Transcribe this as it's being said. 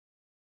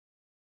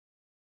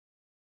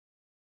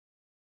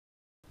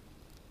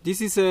This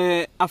is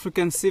a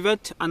African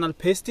Civet anal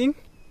pasting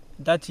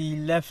that he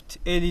left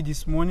early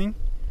this morning.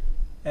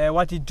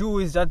 What he do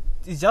is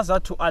just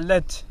that to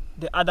alert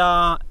the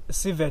other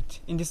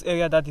civet in this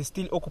area that is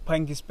still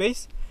occupying the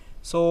space.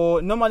 So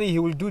normally he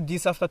will do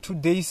this after 2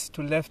 days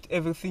to left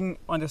everything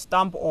on the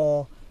stump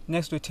or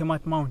next to a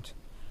termite mound.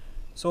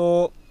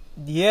 So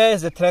here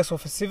is the tracks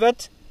of a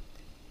civet.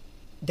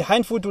 The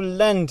hind foot will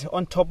land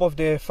on top of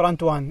the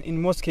front one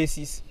in most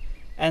cases,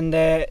 and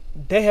they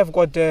have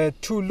got 2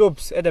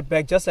 lobes at the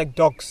back, just like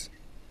dogs,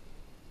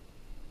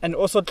 and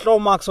also claw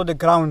marks on the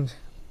ground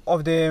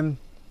of the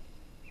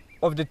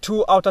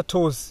 2 outer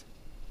toes.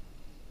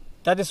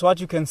 That is what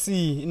you can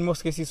see in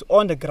most cases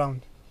on the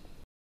ground.